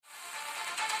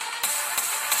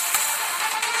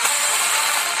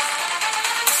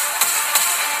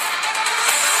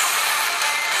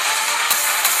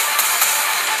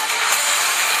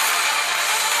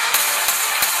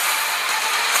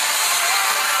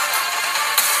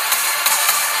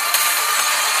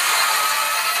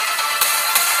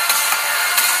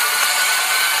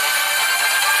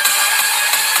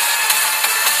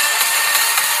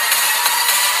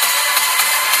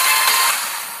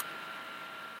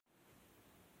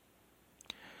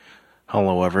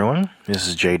Hello everyone, this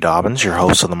is Jay Dobbins, your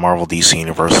host of the Marvel DC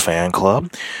Universe Fan Club.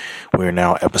 We're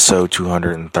now episode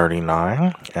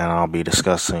 239, and I'll be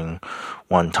discussing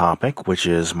one topic, which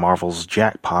is Marvel's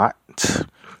Jackpot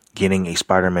getting a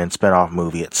Spider-Man spinoff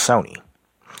movie at Sony.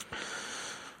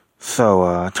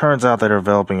 So, it turns out they're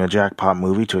developing a Jackpot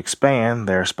movie to expand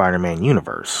their Spider-Man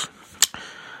universe.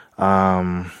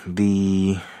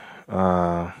 The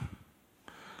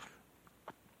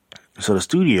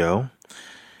studio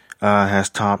has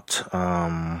tapped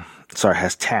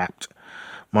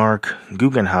Mark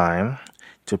Guggenheim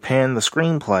to pen the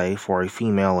screenplay for a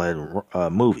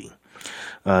female-led movie.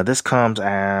 This comes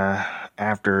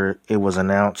after it was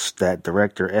announced that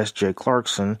director S.J.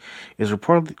 Clarkson is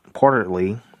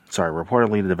reportedly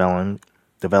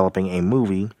developing a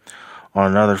movie on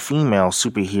another female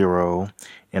superhero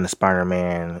in the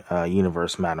Spider-Man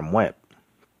universe, Madam Web.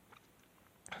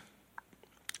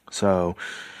 So,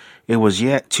 it was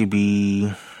yet to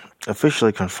be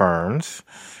officially confirmed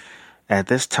at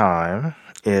this time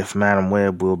if Madam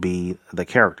Web will be the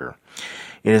character.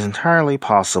 It is entirely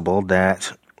possible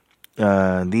that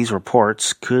these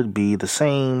reports could be the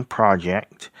same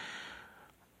project,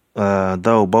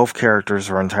 though both characters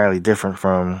are entirely different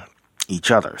from each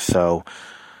other. So,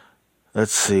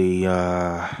 let's see.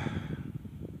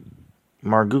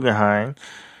 Mark Guggenheim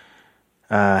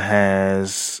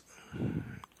has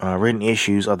written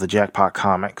issues of the Jackpot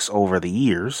comics over the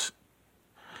years,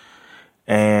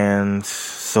 and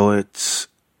so it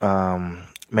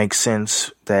makes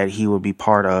sense that he would be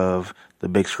part of the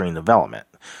big screen development,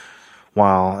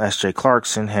 while S.J.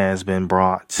 Clarkson has been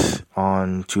brought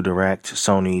on to direct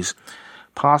Sony's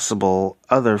possible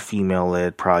other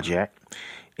female-led project.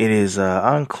 It is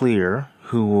unclear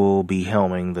who will be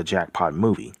helming the Jackpot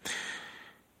movie.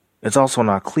 It's also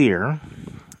not clear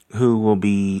who will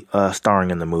be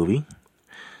starring in the movie,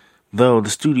 though the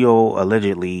studio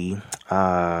allegedly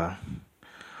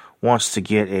wants to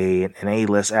get an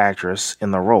A-list actress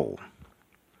in the role,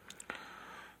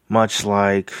 much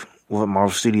like what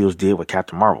Marvel Studios did with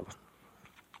Captain Marvel.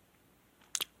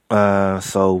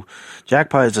 So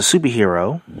Jackpot is a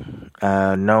superhero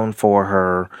known for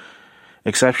her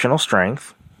exceptional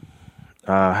strength.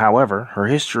 However, her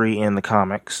history in the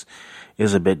comics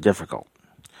is a bit difficult.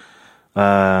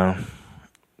 Though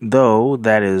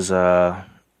that is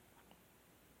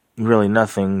really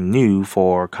nothing new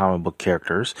for comic book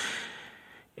characters.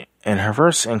 In her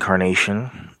first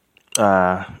incarnation,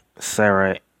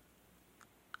 Sarah,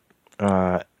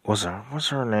 what's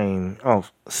her name? Oh,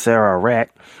 Sarah Rett,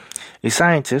 a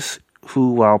scientist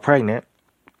who, while pregnant,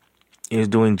 is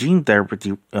doing gene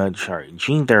therapy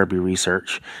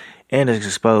research and is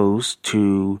exposed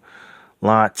to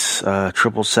Lot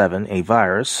 777, a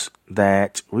virus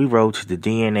that rewrote the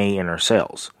DNA in her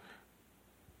cells.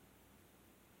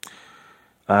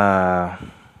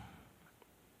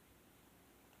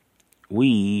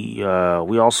 We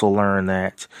also learned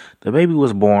that the baby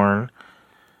was born.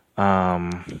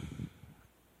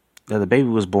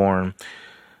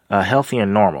 Healthy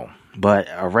and normal, but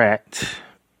a rat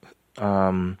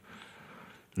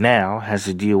now has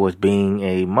to deal with being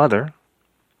a mother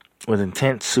with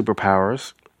intense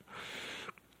superpowers.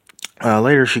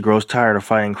 Later, she grows tired of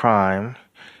fighting crime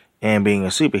and being a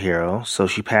superhero, so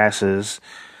she passes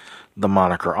the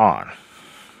moniker on.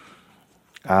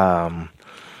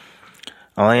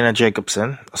 Elena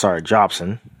Jobson,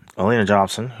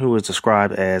 who is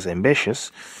described as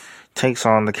ambitious, takes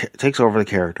over the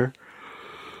character.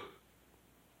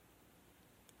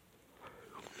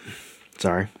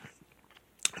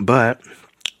 But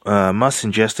must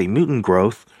ingest a mutant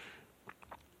growth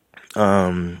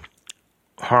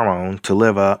hormone to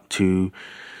live up to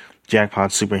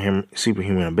Jackpot's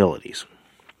superhuman abilities.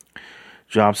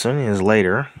 Jobson is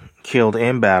later killed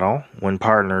in battle when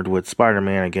partnered with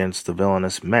Spider-Man against the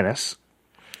villainous Menace.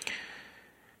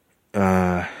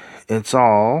 It's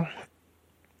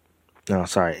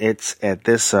at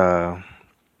this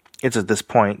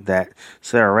point that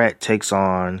Sarah Rett takes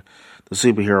on the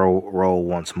superhero role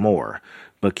once more,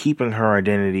 but keeping her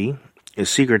identity is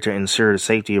secret to ensure the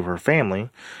safety of her family.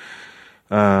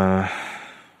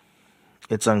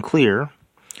 It's unclear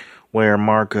where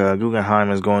Mark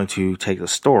Guggenheim is going to take the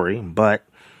story, but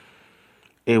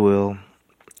it will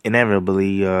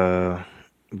inevitably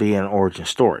be an origin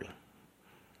story.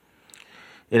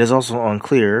 It is also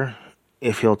unclear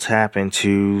if he'll tap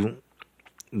into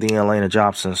the Elena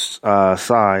Jobson's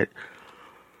side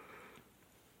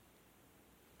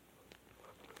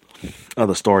of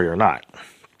the story or not.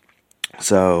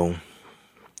 So,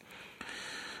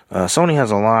 Sony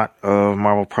has a lot of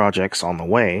Marvel projects on the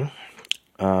way.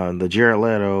 The Jared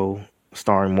Leto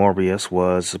starring Morbius,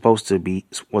 was supposed to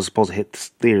hit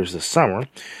theaters this summer,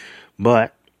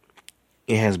 but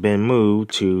it has been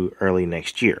moved to early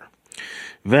next year.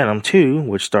 Venom 2,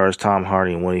 which stars Tom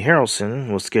Hardy and Woody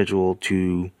Harrelson, was scheduled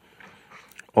to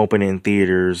open in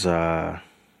theaters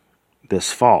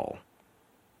this fall,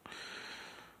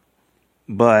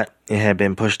 but it had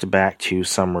been pushed back to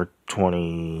summer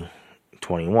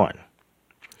 2021.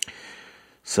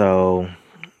 So,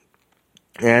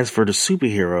 as for the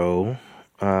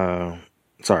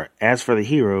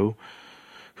hero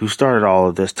who started all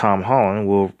of this, Tom Holland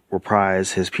will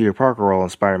reprise his Peter Parker role in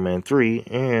Spider-Man 3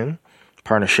 in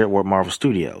partnership with Marvel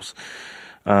Studios.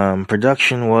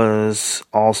 Production was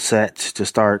all set to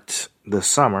start this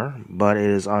summer, but it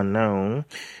is unknown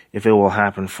if it will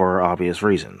happen for obvious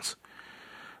reasons.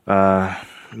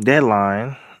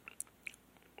 Deadline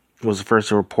was the first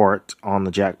to report on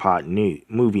the Jackpot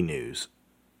movie news.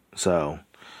 So,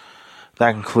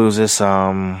 that concludes this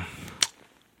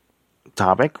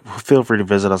topic. Feel free to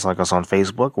visit us, like us on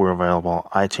Facebook. We're available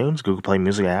on iTunes, Google Play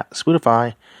Music app,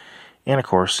 Spotify, and of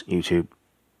course, YouTube.